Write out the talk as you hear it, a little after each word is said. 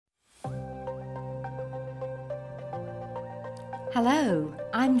Hello,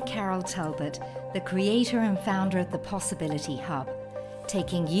 I'm Carol Talbot, the creator and founder of the Possibility Hub,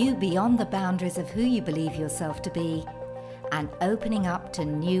 taking you beyond the boundaries of who you believe yourself to be and opening up to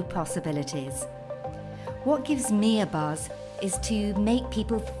new possibilities. What gives me a buzz is to make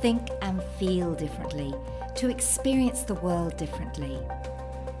people think and feel differently, to experience the world differently.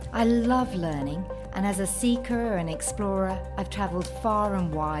 I love learning, and as a seeker and explorer, I've travelled far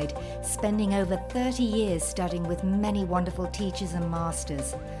and wide, spending over 30 years studying with many wonderful teachers and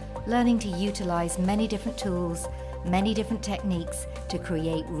masters, learning to utilise many different tools, many different techniques to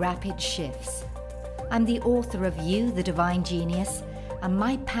create rapid shifts. I'm the author of You, the Divine Genius, and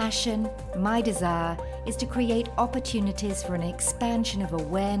my passion, my desire, is to create opportunities for an expansion of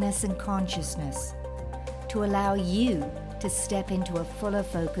awareness and consciousness, to allow you to step into a fuller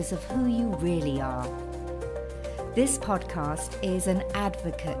focus of who you really are. This podcast is an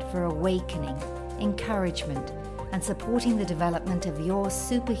advocate for awakening, encouragement, and supporting the development of your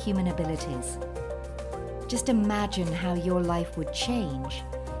superhuman abilities. Just imagine how your life would change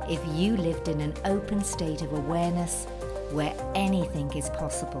if you lived in an open state of awareness where anything is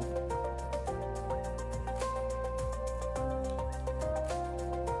possible.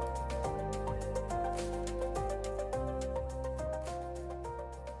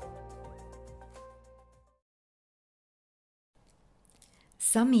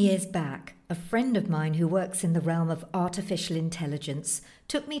 Some years back, a friend of mine who works in the realm of artificial intelligence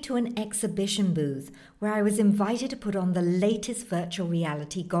took me to an exhibition booth where I was invited to put on the latest virtual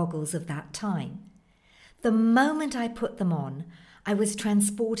reality goggles of that time. The moment I put them on, I was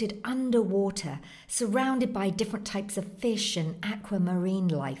transported underwater, surrounded by different types of fish and aquamarine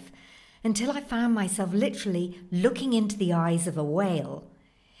life, until I found myself literally looking into the eyes of a whale.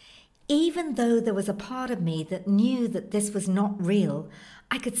 Even though there was a part of me that knew that this was not real,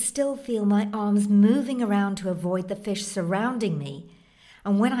 I could still feel my arms moving around to avoid the fish surrounding me.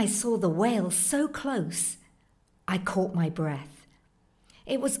 And when I saw the whale so close, I caught my breath.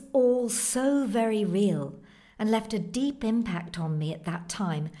 It was all so very real and left a deep impact on me at that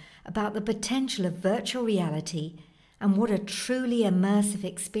time about the potential of virtual reality and what a truly immersive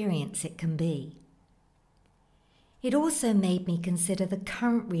experience it can be. It also made me consider the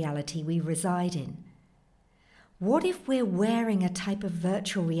current reality we reside in. What if we're wearing a type of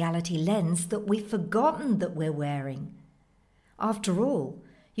virtual reality lens that we've forgotten that we're wearing? After all,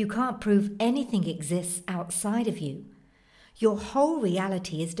 you can't prove anything exists outside of you. Your whole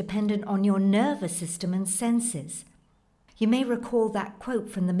reality is dependent on your nervous system and senses. You may recall that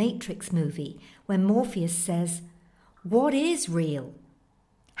quote from the Matrix movie when Morpheus says, "What is real?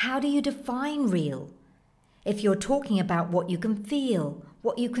 How do you define real? If you're talking about what you can feel,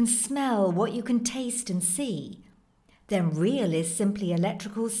 what you can smell, what you can taste and see, then real is simply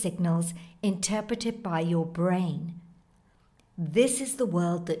electrical signals interpreted by your brain. This is the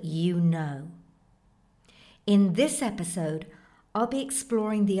world that you know." In this episode, I'll be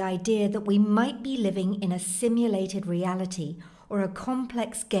exploring the idea that we might be living in a simulated reality or a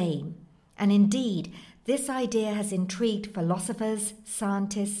complex game, and indeed, this idea has intrigued philosophers,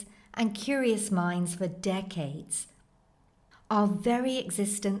 scientists, and curious minds for decades. Our very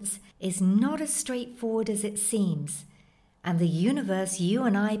existence is not as straightforward as it seems, and the universe you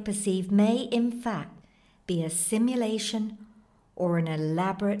and I perceive may, in fact, be a simulation or an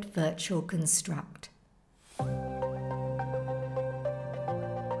elaborate virtual construct.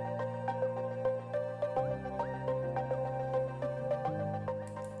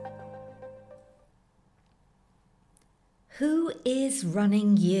 Who is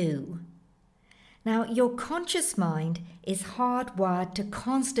running you? Now, your conscious mind is hardwired to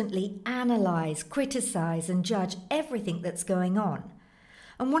constantly analyze, criticize, and judge everything that's going on.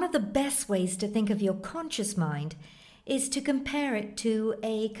 And one of the best ways to think of your conscious mind is to compare it to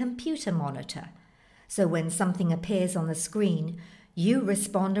a computer monitor. So when something appears on the screen, you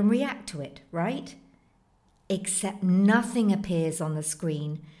respond and react to it, right? Except nothing appears on the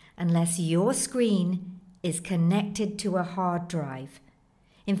screen unless your screen is connected to a hard drive.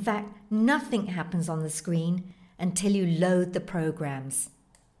 In fact, nothing happens on the screen until you load the programs.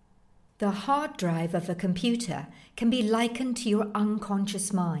 The hard drive of a computer can be likened to your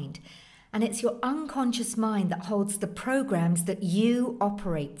unconscious mind, and it's your unconscious mind that holds the programs that you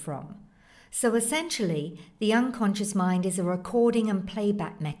operate from. So essentially, the unconscious mind is a recording and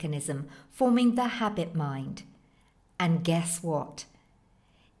playback mechanism forming the habit mind. And guess what?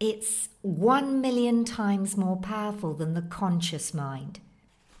 It's 1,000,000 times more powerful than the conscious mind.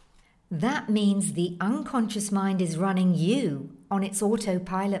 That means the unconscious mind is running you on its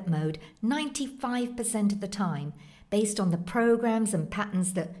autopilot mode 95% of the time, based on the programs and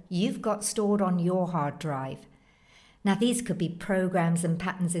patterns that you've got stored on your hard drive. Now, these could be programs and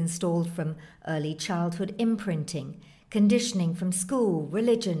patterns installed from early childhood imprinting, conditioning from school,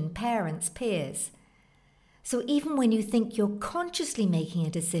 religion, parents, peers. So even when you think you're consciously making a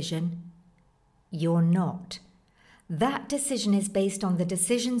decision, you're not. That decision is based on the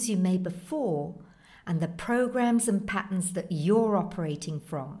decisions you made before and the programs and patterns that you're operating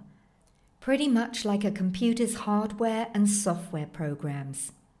from, pretty much like a computer's hardware and software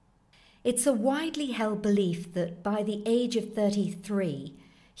programs. It's a widely held belief that by the age of 33,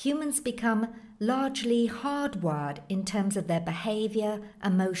 humans become largely hardwired in terms of their behavior,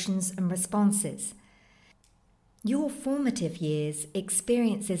 emotions, and responses. Your formative years,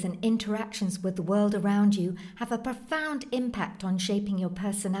 experiences, and interactions with the world around you have a profound impact on shaping your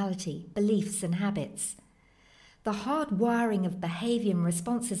personality, beliefs, and habits. The hardwiring of behavior and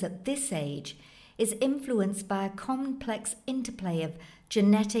responses at this age is influenced by a complex interplay of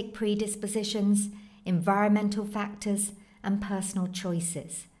genetic predispositions, environmental factors, and personal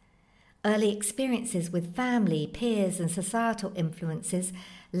choices. Early experiences with family, peers, and societal influences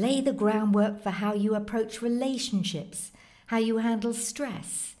lay the groundwork for how you approach relationships, how you handle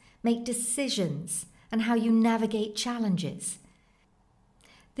stress, make decisions, and how you navigate challenges.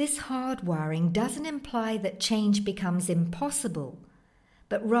 This hardwiring doesn't imply that change becomes impossible,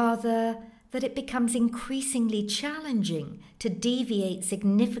 but rather that it becomes increasingly challenging to deviate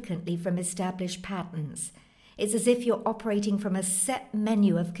significantly from established patterns. It's as if you're operating from a set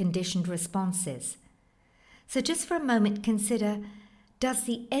menu of conditioned responses. So just for a moment, consider, does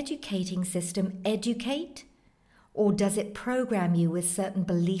the educating system educate, or does it program you with certain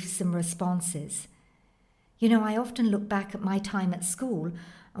beliefs and responses? I often look back at my time at school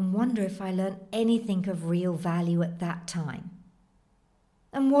and wonder if I learned anything of real value at that time.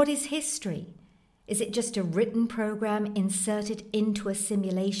 And what is history? Is it just a written program inserted into a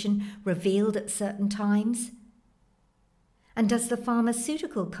simulation revealed at certain times? And does the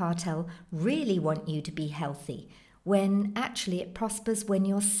pharmaceutical cartel really want you to be healthy when actually it prospers when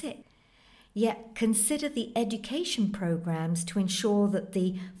you're sick? Yet consider the education programs to ensure that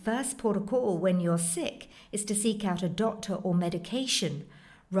the first port of call when you're sick is to seek out a doctor or medication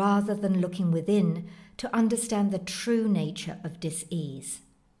rather than looking within to understand the true nature of dis-ease.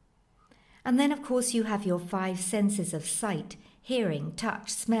 And then, of course, you have your 5 senses of sight, hearing, touch,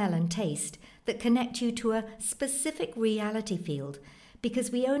 smell, and taste that connect you to a specific reality field,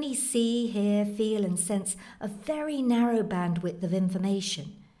 because we only see, hear, feel, and sense a very narrow bandwidth of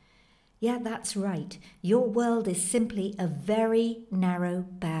information. Yeah, that's right. Your world is simply a very narrow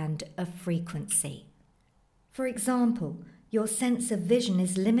band of frequency. For example, your sense of vision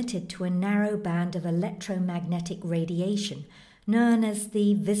is limited to a narrow band of electromagnetic radiation, known as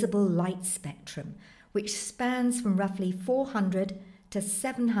the visible light spectrum, which spans from roughly 400 to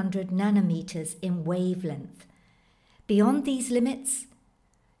 700 nanometers in wavelength. Beyond these limits,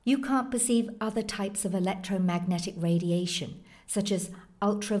 you can't perceive other types of electromagnetic radiation, such as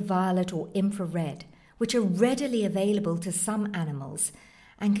ultraviolet or infrared, which are readily available to some animals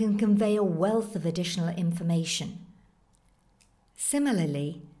and can convey a wealth of additional information.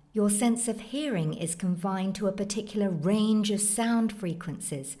 Similarly, your sense of hearing is confined to a particular range of sound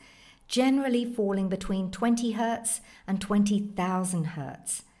frequencies, generally falling between 20 Hz and 20,000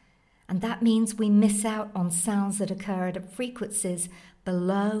 Hz. And that means we miss out on sounds that occur at frequencies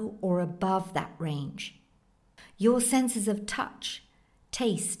below or above that range. Your senses of touch,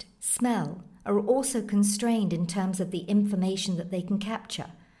 taste, smell are also constrained in terms of the information that they can capture.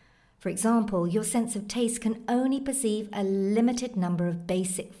 For example, your sense of taste can only perceive a limited number of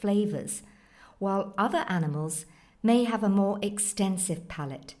basic flavors, while other animals may have a more extensive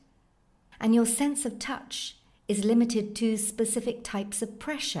palate. And your sense of touch is limited to specific types of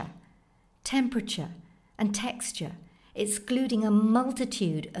pressure, temperature, and texture, excluding a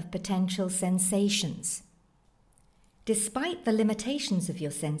multitude of potential sensations. Despite the limitations of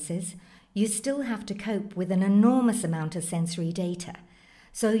your senses, you still have to cope with an enormous amount of sensory data.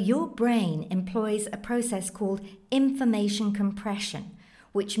 So your brain employs a process called information compression,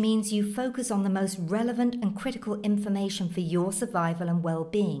 which means you focus on the most relevant and critical information for your survival and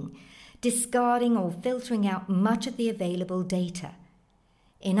well-being, discarding or filtering out much of the available data.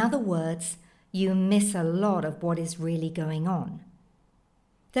 In other words, you miss a lot of what is really going on.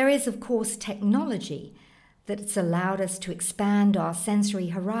 There is, of course, technology that's allowed us to expand our sensory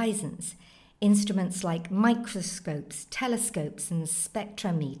horizons. Instruments like microscopes, telescopes, and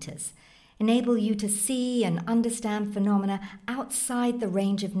spectrometers enable you to see and understand phenomena outside the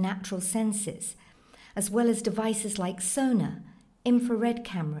range of natural senses, as well as devices like sonar, infrared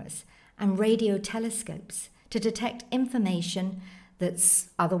cameras, and radio telescopes to detect information that's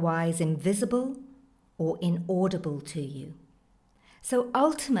otherwise invisible or inaudible to you. So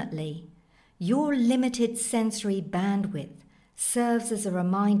ultimately, your limited sensory bandwidth serves as a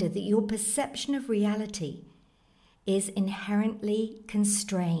reminder that your perception of reality is inherently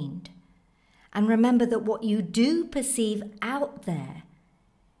constrained. And remember that what you do perceive out there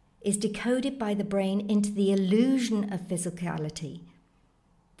is decoded by the brain into the illusion of physicality.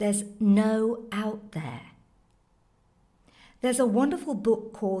 There's no out there. There's a wonderful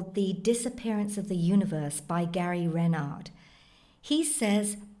book called The Disappearance of the Universe by Gary Renard. He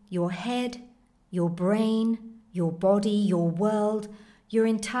says your head, your brain, your body, your world, your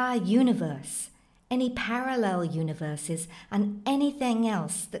entire universe, any parallel universes, and anything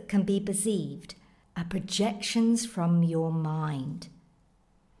else that can be perceived are projections from your mind.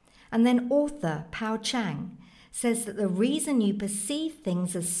 And then author Pao Chang says that the reason you perceive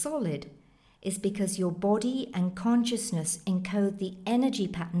things as solid is because your body and consciousness encode the energy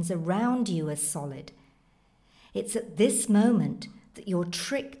patterns around you as solid. It's at this moment that you're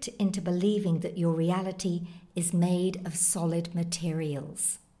tricked into believing that your reality is made of solid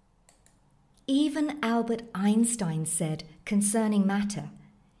materials. Even Albert Einstein said concerning matter,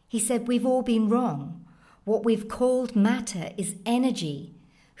 he said, we've all been wrong. What we've called matter is energy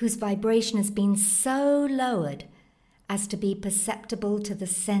whose vibration has been so lowered as to be perceptible to the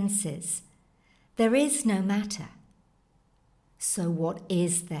senses. There is no matter. So what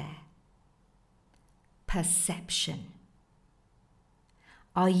is there? Perception.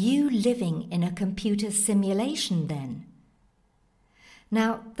 Are you living in a computer simulation then?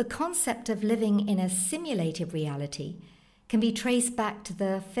 Now, the concept of living in a simulated reality can be traced back to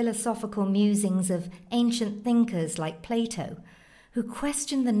the philosophical musings of ancient thinkers like Plato, who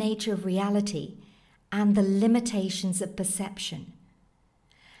questioned the nature of reality and the limitations of perception.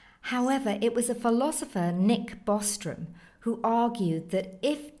 However, it was a philosopher, Nick Bostrom, who argued that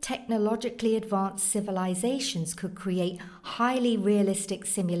if technologically advanced civilizations could create highly realistic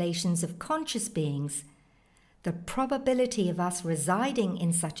simulations of conscious beings, the probability of us residing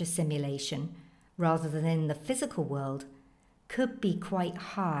in such a simulation, rather than in the physical world, could be quite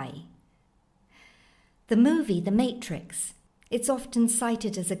high. The movie The Matrix, it's often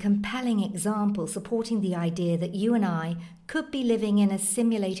cited as a compelling example supporting the idea that you and I could be living in a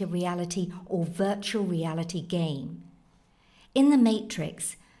simulated reality or virtual reality game. In The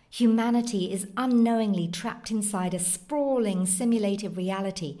Matrix, humanity is unknowingly trapped inside a sprawling simulated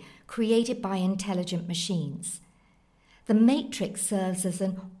reality created by intelligent machines. The Matrix serves as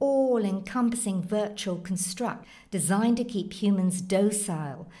an all-encompassing virtual construct designed to keep humans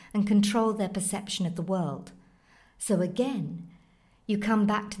docile and control their perception of the world. So again, you come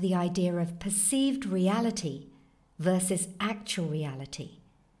back to the idea of perceived reality versus actual reality.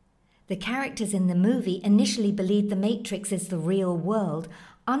 The characters in the movie initially believe the Matrix is the real world,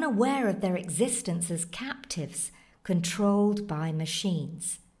 unaware of their existence as captives controlled by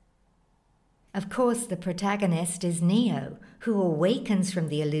machines. Of course, the protagonist is Neo, who awakens from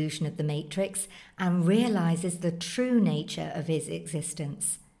the illusion of the Matrix and realizes the true nature of his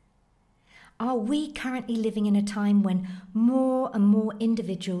existence. Are we currently living in a time when more and more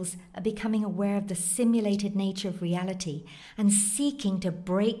individuals are becoming aware of the simulated nature of reality and seeking to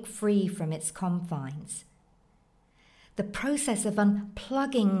break free from its confines? The process of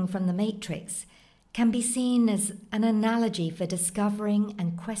unplugging from the Matrix can be seen as an analogy for discovering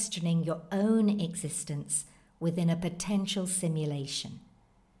and questioning your own existence within a potential simulation.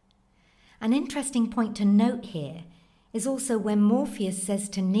 An interesting point to note here is also when Morpheus says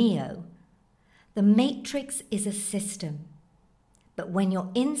to Neo, "The Matrix is a system, but when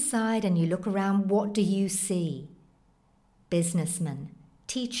you're inside and you look around, what do you see? Businessmen,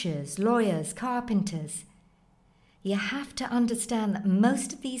 teachers, lawyers, carpenters." You have to understand that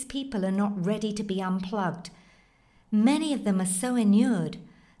most of these people are not ready to be unplugged. Many of them are so inured,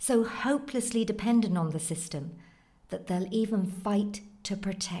 so hopelessly dependent on the system, that they'll even fight to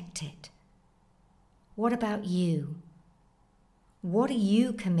protect it. What about you? What are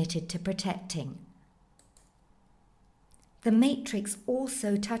you committed to protecting? The Matrix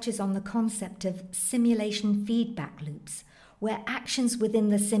also touches on the concept of simulation feedback loops, where actions within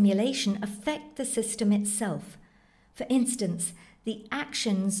the simulation affect the system itself. For instance, the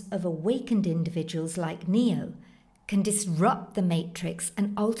actions of awakened individuals like Neo can disrupt the Matrix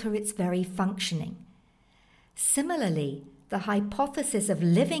and alter its very functioning. Similarly, the hypothesis of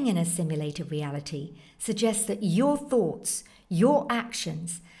living in a simulated reality suggests that your thoughts, your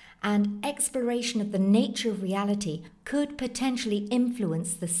actions, and exploration of the nature of reality could potentially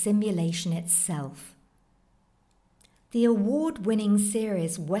influence the simulation itself. The award-winning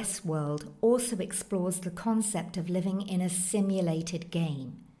series Westworld also explores the concept of living in a simulated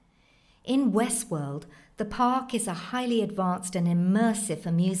game. In Westworld, the park is a highly advanced and immersive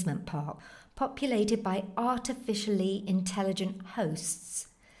amusement park populated by artificially intelligent hosts.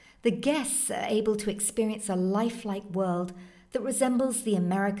 The guests are able to experience a lifelike world that resembles the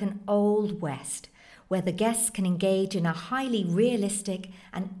American Old West, where the guests can engage in a highly realistic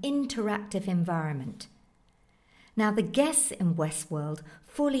and interactive environment. Now, the guests in Westworld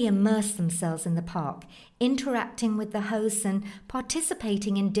fully immerse themselves in the park, interacting with the hosts and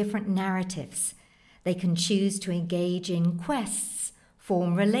participating in different narratives. They can choose to engage in quests,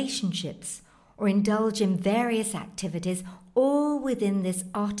 form relationships, or indulge in various activities, all within this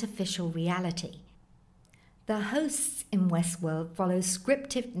artificial reality. The hosts in Westworld follow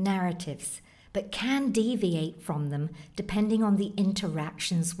scripted narratives, but can deviate from them depending on the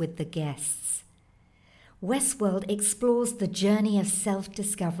interactions with the guests. Westworld explores the journey of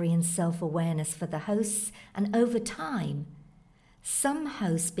self-discovery and self-awareness for the hosts, and over time, some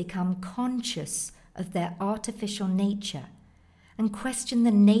hosts become conscious of their artificial nature and question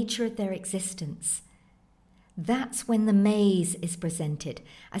the nature of their existence. That's when the maze is presented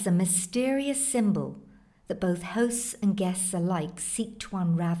as a mysterious symbol that both hosts and guests alike seek to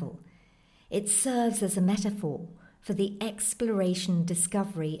unravel. It serves as a metaphor for the exploration and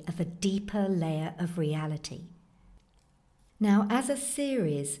discovery of a deeper layer of reality. Now, as a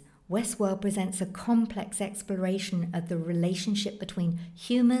series, Westworld presents a complex exploration of the relationship between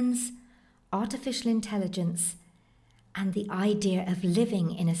humans, artificial intelligence, and the idea of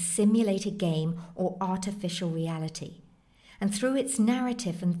living in a simulated game or artificial reality. And through its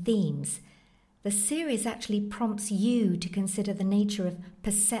narrative and themes, the series actually prompts you to consider the nature of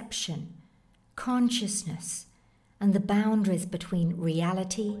perception, consciousness, and the boundaries between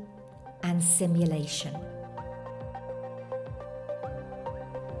reality and simulation.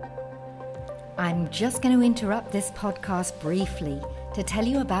 I'm just going to interrupt this podcast briefly to tell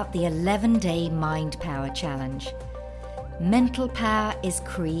you about the 11-day Mind Power Challenge. Mental power is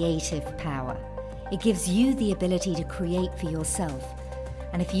creative power. It gives you the ability to create for yourself.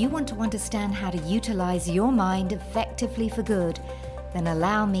 And if you want to understand how to utilize your mind effectively for good, then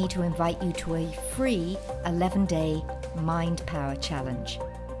allow me to invite you to a free 11-day Mind Power Challenge.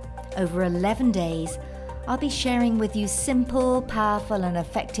 Over 11 days, I'll be sharing with you simple, powerful, and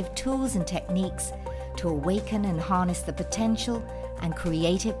effective tools and techniques to awaken and harness the potential and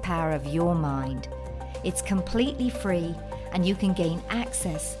creative power of your mind. It's completely free, and you can gain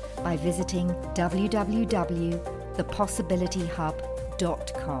access by visiting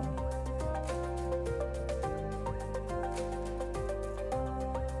www.thepossibilityhub.com.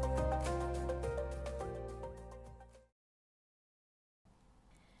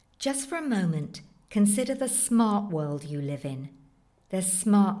 Just for a moment, consider the smart world you live in. There's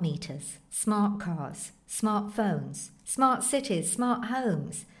smart meters, smart cars, smart phones, smart cities, smart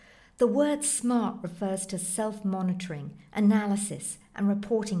homes. The word smart refers to self-monitoring, analysis, and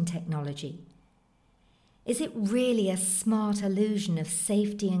reporting technology. Is it really a smart illusion of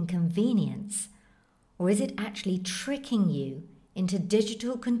safety and convenience, or is it actually tricking you into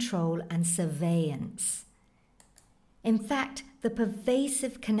digital control and surveillance? In fact, the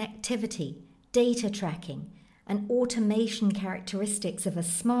pervasive connectivity, data tracking, and automation characteristics of a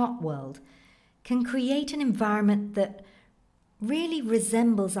smart world can create an environment that really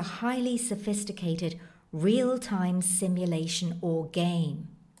resembles a highly sophisticated real-time simulation or game.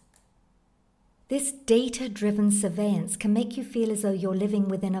 This data-driven surveillance can make you feel as though you're living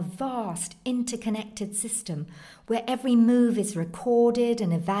within a vast, interconnected system where every move is recorded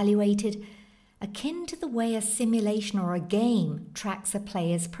and evaluated, akin to the way a simulation or a game tracks a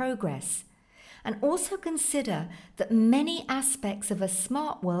player's progress. And also consider that many aspects of a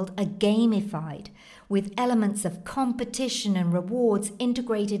smart world are gamified, with elements of competition and rewards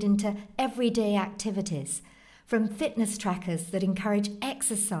integrated into everyday activities, from fitness trackers that encourage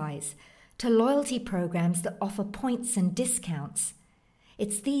exercise to loyalty programs that offer points and discounts.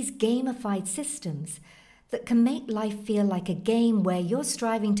 It's these gamified systems that can make life feel like a game where you're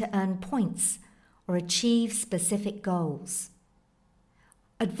striving to earn points or achieve specific goals.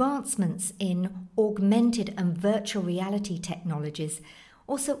 Advancements in augmented and virtual reality technologies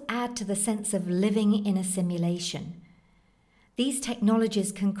also add to the sense of living in a simulation. These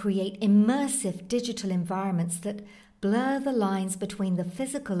technologies can create immersive digital environments that blur the lines between the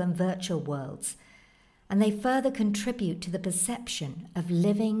physical and virtual worlds, and they further contribute to the perception of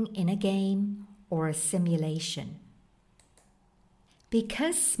living in a game or a simulation.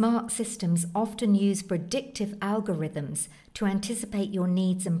 Because smart systems often use predictive algorithms to anticipate your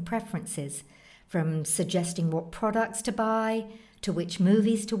needs and preferences, from suggesting what products to buy to which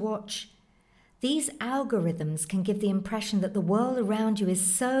movies to watch, These algorithms can give the impression that the world around you is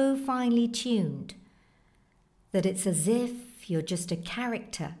so finely tuned that it's as if you're just a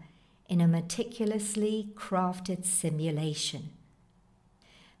character in a meticulously crafted simulation.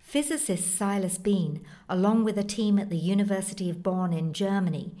 Physicist Silas Bean, along with a team at the University of Bonn in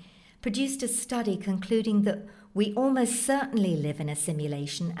Germany, produced a study concluding that we almost certainly live in a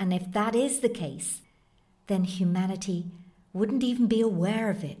simulation, and if that is the case, then humanity wouldn't even be aware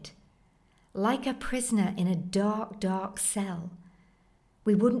of it. Like a prisoner in a dark, dark cell,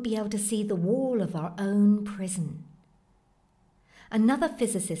 we wouldn't be able to see the wall of our own prison. Another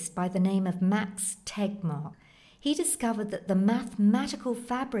physicist by the name of Max Tegmark, he discovered that the mathematical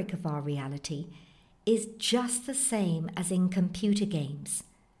fabric of our reality is just the same as in computer games.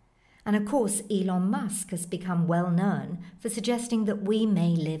 And of course, Elon Musk has become well known for suggesting that we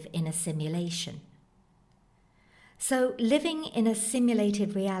may live in a simulation. So living in a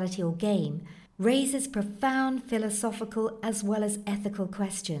simulated reality or game raises profound philosophical as well as ethical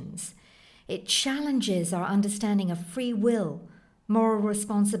questions. It challenges our understanding of free will, moral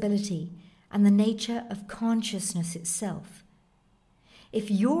responsibility, and the nature of consciousness itself. If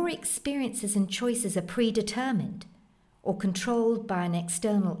your experiences and choices are predetermined or controlled by an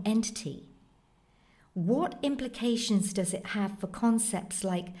external entity, what implications does it have for concepts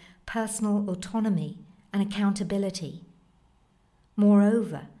like personal autonomy and accountability?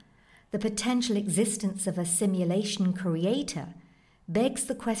 Moreover, the potential existence of a simulation creator begs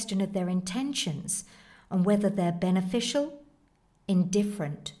the question of their intentions and whether they're beneficial,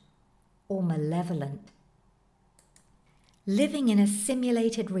 indifferent, or malevolent. Living in a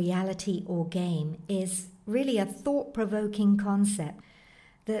simulated reality or game is really a thought-provoking concept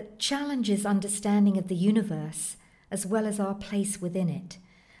that challenges understanding of the universe as well as our place within it.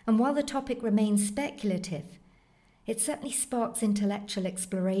 And while the topic remains speculative, it certainly sparks intellectual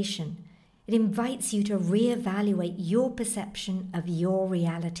exploration. It invites you to reevaluate your perception of your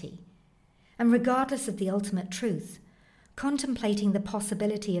reality. And regardless of the ultimate truth, contemplating the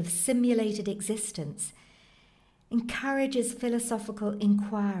possibility of simulated existence encourages philosophical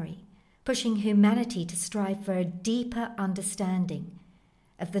inquiry, pushing humanity to strive for a deeper understanding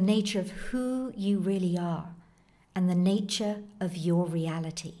of the nature of who you really are and the nature of your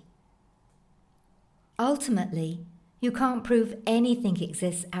reality. Ultimately, you can't prove anything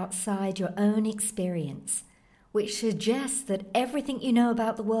exists outside your own experience, which suggests that everything you know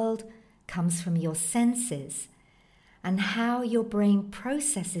about the world comes from your senses and how your brain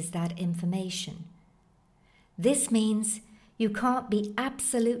processes that information. This means you can't be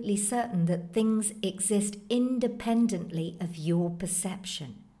absolutely certain that things exist independently of your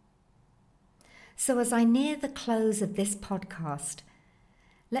perception. So as I near the close of this podcast,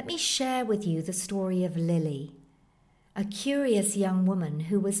 let me share with you the story of Lily, a curious young woman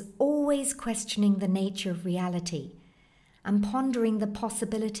who was always questioning the nature of reality and pondering the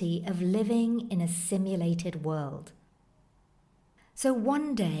possibility of living in a simulated world. So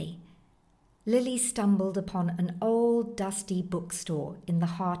one day, Lily stumbled upon an old dusty bookstore in the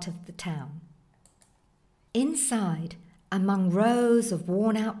heart of the town. Inside, among rows of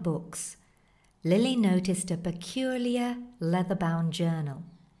worn-out books, Lily noticed a peculiar leather-bound journal,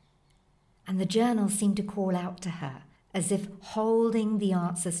 and the journal seemed to call out to her, as if holding the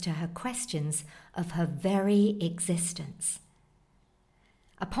answers to her questions of her very existence.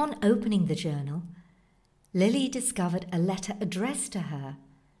 Upon opening the journal, Lily discovered a letter addressed to her,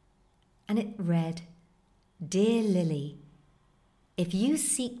 and it read, "Dear Lily, if you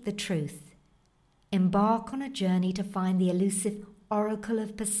seek the truth, embark on a journey to find the elusive oracle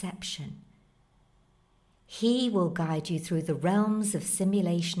of perception. He will guide you through the realms of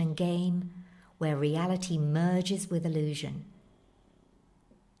simulation and game, where reality merges with illusion."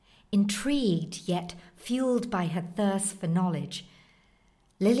 Intrigued, yet fueled by her thirst for knowledge,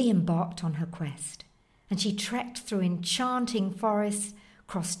 Lily embarked on her quest, and she trekked through enchanting forests,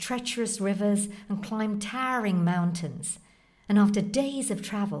 crossed treacherous rivers, and climbed towering mountains. And after days of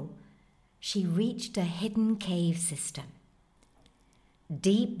travel, she reached a hidden cave system.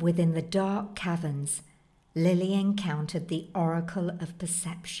 Deep within the dark caverns, Lily encountered the Oracle of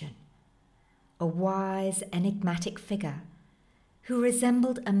Perception, a wise, enigmatic figure who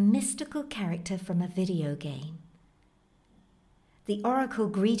resembled a mystical character from a video game. The oracle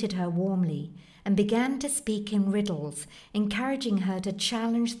greeted her warmly and began to speak in riddles, encouraging her to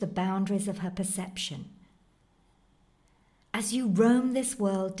challenge the boundaries of her perception. As you roam this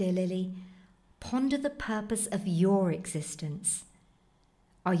world, dear Lily, ponder the purpose of your existence.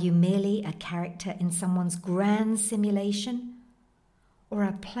 Are you merely a character in someone's grand simulation, or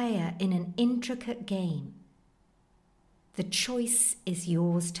a player in an intricate game? The choice is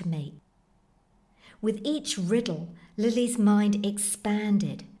yours to make. With each riddle, Lily's mind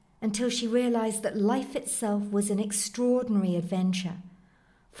expanded until she realized that life itself was an extraordinary adventure,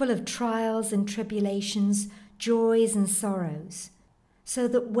 full of trials and tribulations, joys and sorrows, so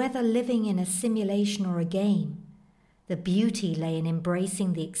that whether living in a simulation or a game, the beauty lay in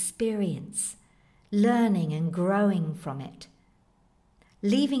embracing the experience, learning and growing from it.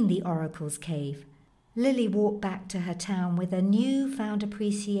 Leaving the Oracle's Cave, Lily walked back to her town with a newfound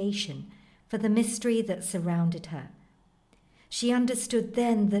appreciation for the mystery that surrounded her. She understood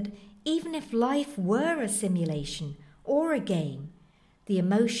then that even if life were a simulation or a game, the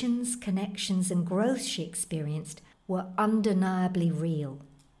emotions, connections, and growth she experienced were undeniably real.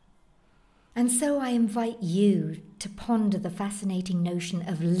 And so I invite you to ponder the fascinating notion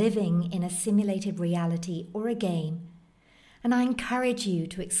of living in a simulated reality or a game, and I encourage you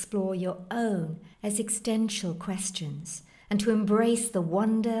to explore your own existential questions and to embrace the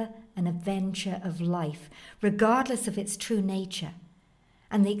wonder and adventure of life, regardless of its true nature,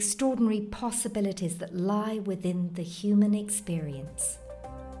 and the extraordinary possibilities that lie within the human experience.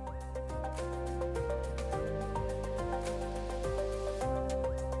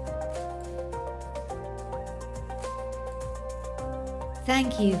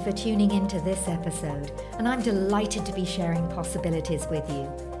 Thank you for tuning into this episode, and I'm delighted to be sharing possibilities with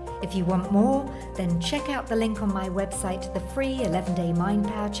you. If you want more, then check out the link on my website to the free 11-day Mind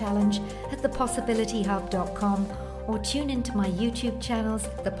Power Challenge at thepossibilityhub.com, or tune into my YouTube channels,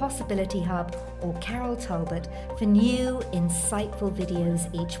 The Possibility Hub or Carol Talbot, for new, insightful videos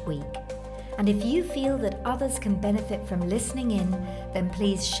each week. And if you feel that others can benefit from listening in, then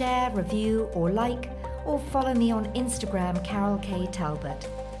please share, review, or like, or follow me on Instagram, Carol K. Talbot.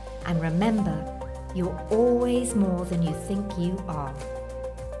 And remember, you're always more than you think you are.